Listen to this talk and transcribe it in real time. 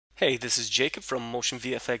Hey, this is Jacob from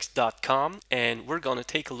MotionVFX.com, and we're going to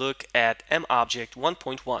take a look at mObject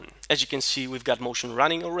 1.1. As you can see, we've got Motion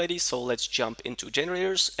running already, so let's jump into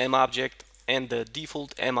Generators, mObject, and the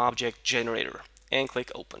default mObject generator, and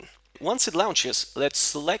click Open. Once it launches, let's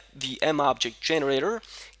select the mObject generator,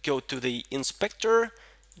 go to the Inspector,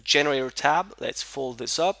 Generator tab, let's fold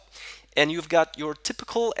this up, and you've got your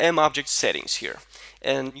typical mObject settings here.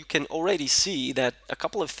 And you can already see that a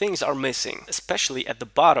couple of things are missing, especially at the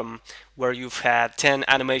bottom where you've had 10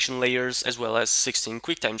 animation layers as well as 16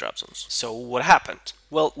 QuickTime drop zones. So what happened?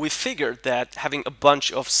 Well, we figured that having a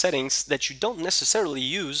bunch of settings that you don't necessarily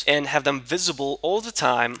use and have them visible all the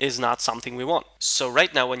time is not something we want. So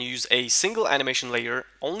right now when you use a single animation layer,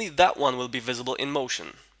 only that one will be visible in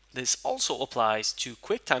motion. This also applies to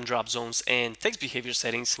QuickTime drop zones and text behavior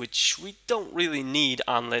settings, which we don't really need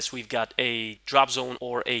unless we've got a drop zone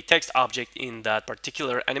or a text object in that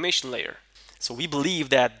particular animation layer. So we believe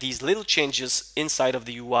that these little changes inside of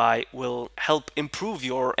the UI will help improve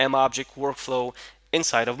your mObject workflow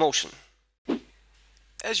inside of Motion.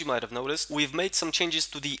 As you might have noticed, we've made some changes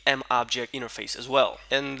to the mObject interface as well,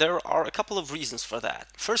 and there are a couple of reasons for that.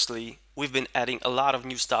 Firstly, we've been adding a lot of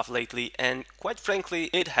new stuff lately, and quite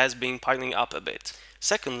frankly, it has been piling up a bit.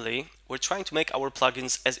 Secondly, we're trying to make our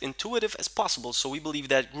plugins as intuitive as possible, so we believe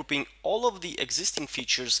that grouping all of the existing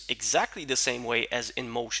features exactly the same way as in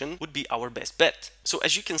Motion would be our best bet. So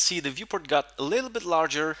as you can see, the viewport got a little bit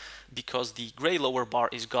larger because the gray lower bar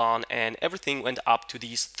is gone and everything went up to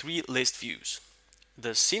these 3 list views.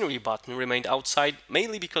 The scenery button remained outside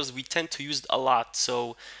mainly because we tend to use it a lot,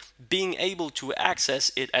 so being able to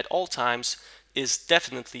access it at all times is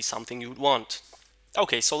definitely something you would want.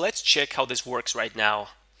 Okay, so let's check how this works right now.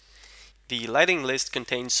 The lighting list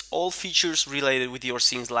contains all features related with your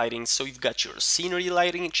scene's lighting, so you've got your scenery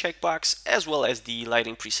lighting checkbox as well as the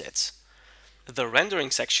lighting presets. The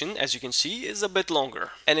rendering section, as you can see, is a bit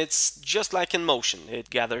longer, and it's just like in Motion.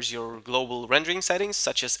 It gathers your global rendering settings,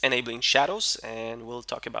 such as enabling shadows, and we'll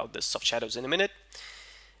talk about the soft shadows in a minute,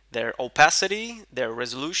 their opacity, their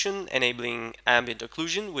resolution, enabling ambient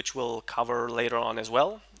occlusion, which we'll cover later on as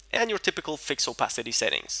well, and your typical fixed opacity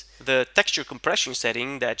settings. The texture compression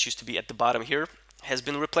setting that used to be at the bottom here has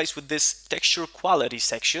been replaced with this texture quality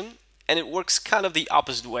section, and it works kind of the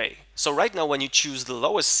opposite way. So right now when you choose the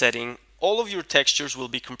lowest setting, all of your textures will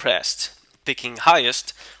be compressed. Picking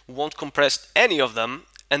highest won't compress any of them,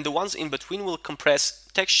 and the ones in between will compress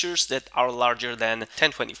textures that are larger than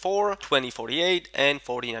 1024, 2048, and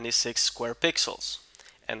 4096 square pixels.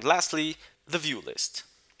 And lastly, the view list.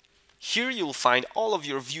 Here you'll find all of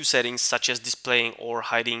your view settings, such as displaying or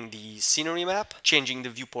hiding the scenery map, changing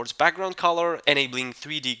the viewport's background color, enabling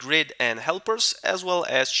 3D grid and helpers, as well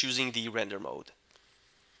as choosing the render mode.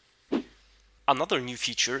 Another new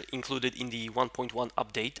feature included in the 1.1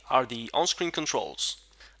 update are the on-screen controls.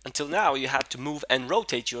 Until now, you had to move and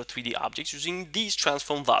rotate your 3D objects using these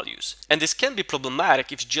transform values. And this can be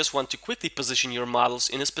problematic if you just want to quickly position your models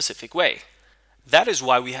in a specific way. That is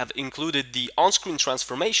why we have included the on-screen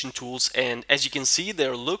transformation tools, and as you can see,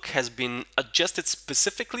 their look has been adjusted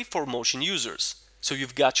specifically for Motion users. So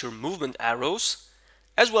you've got your movement arrows,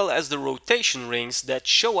 as well as the rotation rings that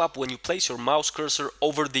show up when you place your mouse cursor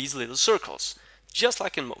over these little circles, just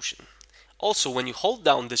like in Motion. Also, when you hold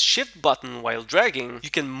down the Shift button while dragging, you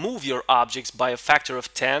can move your objects by a factor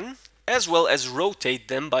of 10, as well as rotate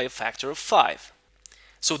them by a factor of 5.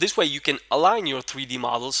 So this way you can align your 3D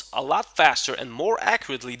models a lot faster and more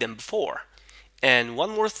accurately than before. And one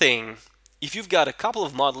more thing, if you've got a couple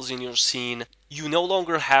of models in your scene, you no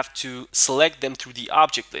longer have to select them through the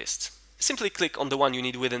object list. Simply click on the one you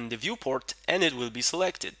need within the viewport and it will be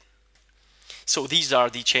selected. So these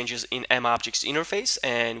are the changes in mObject's interface,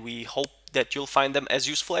 and we hope that you'll find them as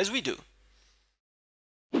useful as we do.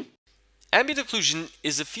 Ambient occlusion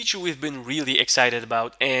is a feature we've been really excited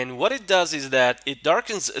about, and what it does is that it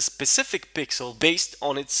darkens a specific pixel based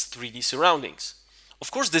on its 3D surroundings. Of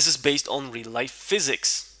course, this is based on real-life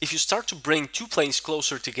physics. If you start to bring two planes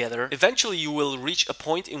closer together, eventually you will reach a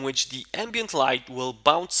point in which the ambient light will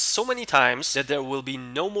bounce so many times that there will be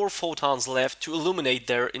no more photons left to illuminate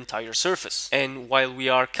their entire surface. And while we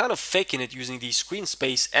are kind of faking it using the screen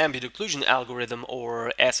space ambient occlusion algorithm,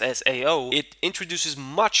 or SSAO, it introduces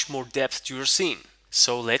much more depth to your scene.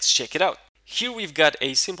 So let's check it out. Here we've got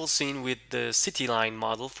a simple scene with the city line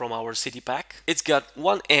model from our city pack. It's got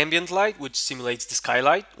one ambient light which simulates the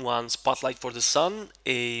skylight, one spotlight for the sun,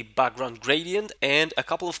 a background gradient, and a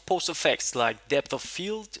couple of post effects like depth of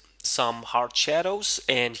field, some hard shadows,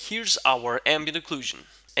 and here's our ambient occlusion.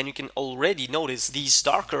 And you can already notice these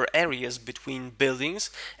darker areas between buildings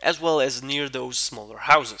as well as near those smaller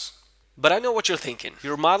houses. But I know what you're thinking.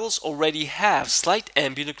 Your models already have slight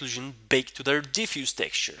ambient occlusion baked to their diffuse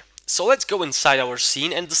texture. So let's go inside our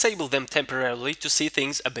scene and disable them temporarily to see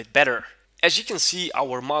things a bit better. As you can see,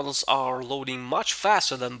 our models are loading much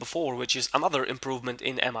faster than before, which is another improvement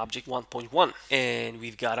in mObject 1.1. And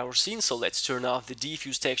we've got our scene, so let's turn off the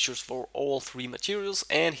diffuse textures for all three materials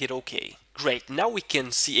and hit OK. Great, now we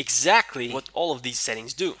can see exactly what all of these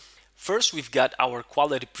settings do. First, we've got our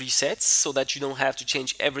quality presets so that you don't have to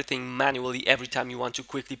change everything manually every time you want to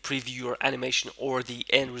quickly preview your animation or the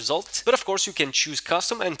end result. But of course, you can choose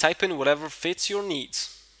custom and type in whatever fits your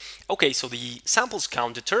needs. Okay, so the samples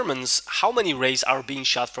count determines how many rays are being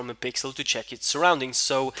shot from a pixel to check its surroundings,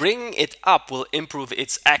 so bringing it up will improve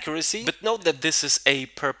its accuracy, but note that this is a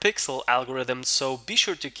per pixel algorithm, so be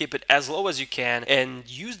sure to keep it as low as you can and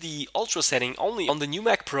use the ultra setting only on the new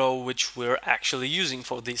Mac Pro, which we're actually using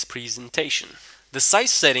for this presentation. The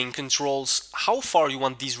size setting controls how far you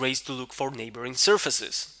want these rays to look for neighboring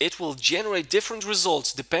surfaces. It will generate different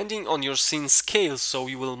results depending on your scene scale, so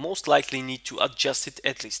you will most likely need to adjust it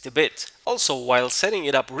at least a bit. Also, while setting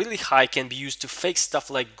it up really high can be used to fake stuff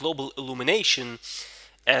like global illumination,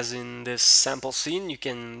 as in this sample scene, you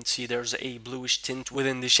can see there's a bluish tint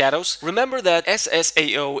within the shadows. Remember that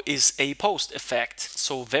SSAO is a post effect,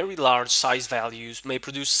 so very large size values may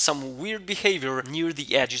produce some weird behavior near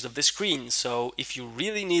the edges of the screen, so if you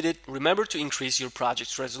really need it, remember to increase your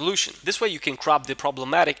project's resolution. This way you can crop the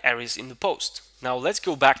problematic areas in the post. Now let's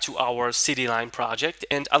go back to our city line project,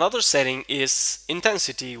 and another setting is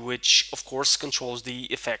intensity, which of course controls the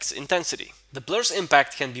effect's intensity. The blur's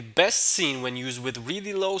impact can be best seen when used with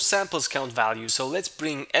really low samples count values, so let's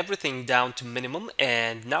bring everything down to minimum,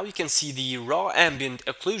 and now you can see the raw ambient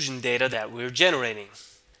occlusion data that we're generating.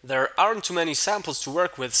 There aren't too many samples to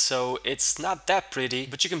work with, so it's not that pretty,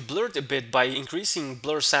 but you can blur it a bit by increasing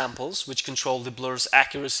blur samples, which control the blur's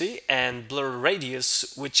accuracy, and blur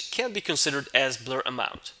radius, which can be considered as blur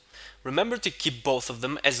amount. Remember to keep both of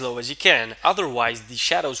them as low as you can, otherwise the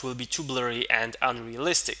shadows will be too blurry and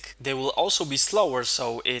unrealistic. They will also be slower,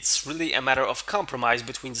 so it's really a matter of compromise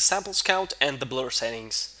between the samples count and the blur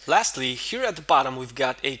settings. Lastly, here at the bottom we've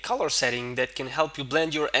got a color setting that can help you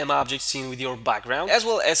blend your mObject scene with your background, as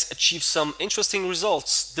well as achieve some interesting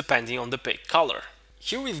results depending on the picked color.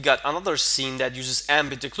 Here we've got another scene that uses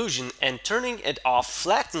ambient occlusion, and turning it off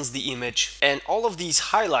flattens the image, and all of these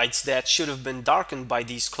highlights that should have been darkened by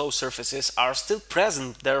these close surfaces are still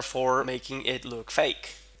present, therefore making it look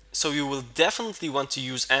fake. So you will definitely want to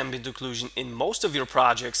use ambient occlusion in most of your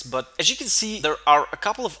projects, but as you can see, there are a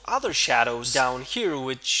couple of other shadows down here,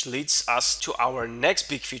 which leads us to our next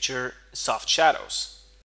big feature, soft shadows.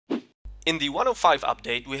 In the 105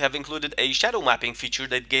 update, we have included a shadow mapping feature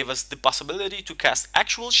that gave us the possibility to cast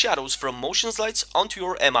actual shadows from motion slides onto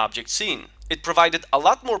your mObject scene. It provided a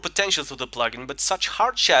lot more potential to the plugin, but such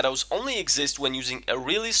hard shadows only exist when using a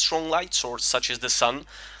really strong light source such as the sun,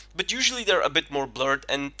 but usually they're a bit more blurred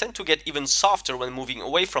and tend to get even softer when moving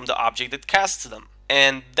away from the object that casts them.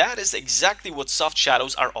 And that is exactly what soft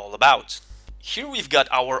shadows are all about. Here we've got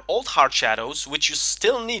our old hard shadows, which you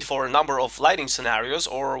still need for a number of lighting scenarios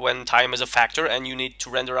or when time is a factor and you need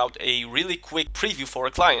to render out a really quick preview for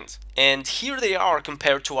a client. And here they are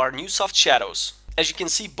compared to our new soft shadows. As you can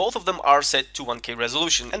see, both of them are set to 1K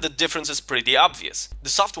resolution, and the difference is pretty obvious. The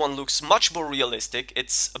soft one looks much more realistic,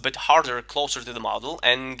 it's a bit harder closer to the model,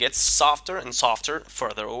 and gets softer and softer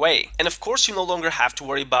further away. And of course you no longer have to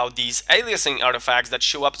worry about these aliasing artifacts that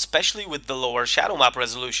show up especially with the lower shadow map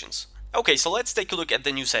resolutions. Okay, so let's take a look at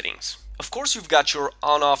the new settings. Of course you've got your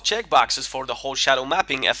on-off checkboxes for the whole shadow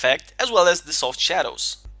mapping effect, as well as the soft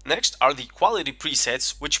shadows. Next are the quality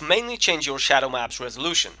presets, which mainly change your shadow map's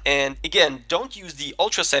resolution. And again, don't use the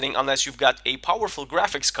ultra setting unless you've got a powerful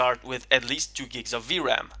graphics card with at least 2 gigs of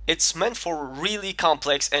VRAM. It's meant for really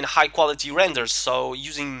complex and high quality renders, so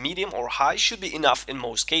using medium or high should be enough in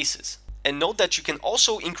most cases. And note that you can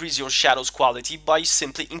also increase your shadows quality by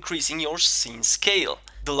simply increasing your scene scale.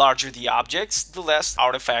 The larger the objects, the less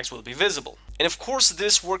artifacts will be visible. And of course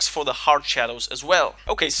this works for the hard shadows as well.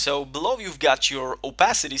 Okay, so below you've got your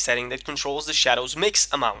opacity setting that controls the shadow's mix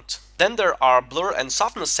amount. Then there are blur and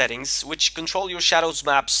softness settings, which control your shadow's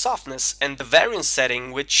map's softness, and the variance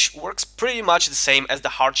setting, which works pretty much the same as the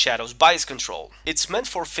hard shadow's bias control. It's meant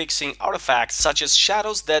for fixing artifacts such as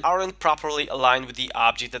shadows that aren't properly aligned with the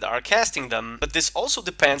object that are casting them, but this also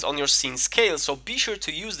depends on your scene scale, so be sure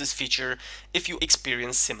to use this feature if you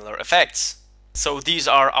experience similar effects. So these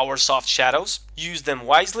are our soft shadows. Use them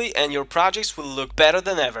wisely and your projects will look better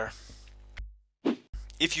than ever.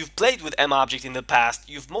 If you've played with mObject in the past,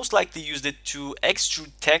 you've most likely used it to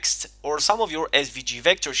extrude text or some of your SVG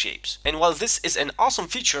vector shapes. And while this is an awesome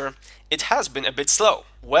feature, it has been a bit slow.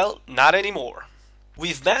 Well, not anymore.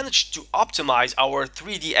 We've managed to optimize our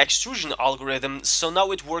 3D extrusion algorithm so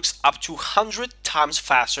now it works up to 100 times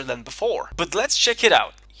faster than before. But let's check it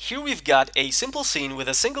out. Here we've got a simple scene with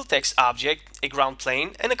a single text object, a ground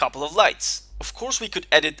plane, and a couple of lights. Of course, we could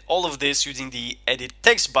edit all of this using the Edit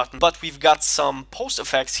Text button, but we've got some post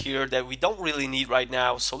effects here that we don't really need right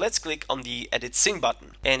now, so let's click on the Edit Scene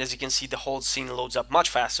button. And as you can see, the whole scene loads up much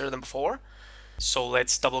faster than before. So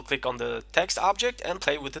let's double click on the text object and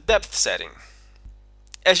play with the depth setting.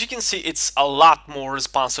 As you can see, it's a lot more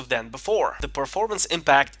responsive than before. The performance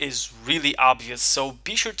impact is really obvious, so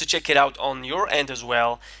be sure to check it out on your end as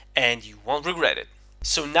well, and you won't regret it.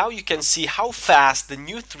 So now you can see how fast the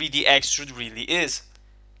new 3D extrude really is.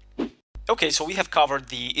 Okay, so we have covered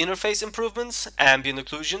the interface improvements, ambient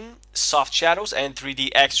occlusion, soft shadows, and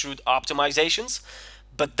 3D extrude optimizations.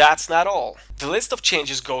 But that's not all. The list of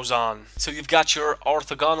changes goes on. So you've got your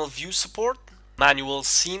orthogonal view support, manual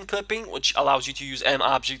scene clipping, which allows you to use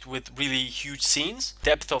mObject with really huge scenes,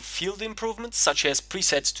 depth of field improvements such as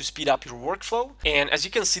presets to speed up your workflow, and as you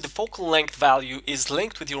can see, the focal length value is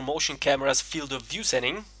linked with your motion camera's field of view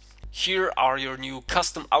setting. Here are your new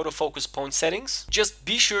custom autofocus point settings. Just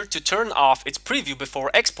be sure to turn off its preview before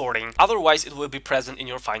exporting, otherwise it will be present in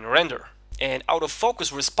your final render. And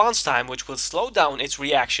autofocus response time, which will slow down its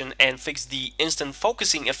reaction and fix the instant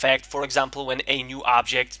focusing effect, for example when a new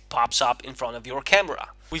object pops up in front of your camera.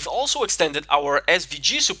 We've also extended our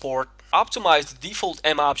SVG support, optimized the default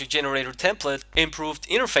mObject generator template, improved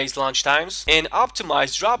interface launch times, and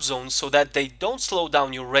optimized drop zones so that they don't slow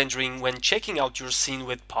down your rendering when checking out your scene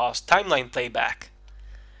with paused timeline playback.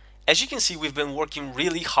 As you can see, we've been working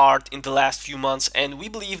really hard in the last few months, and we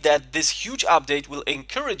believe that this huge update will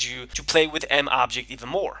encourage you to play with mObject even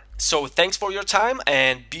more. So thanks for your time,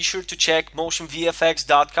 and be sure to check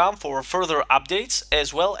MotionVFX.com for further updates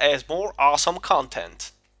as well as more awesome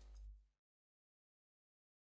content.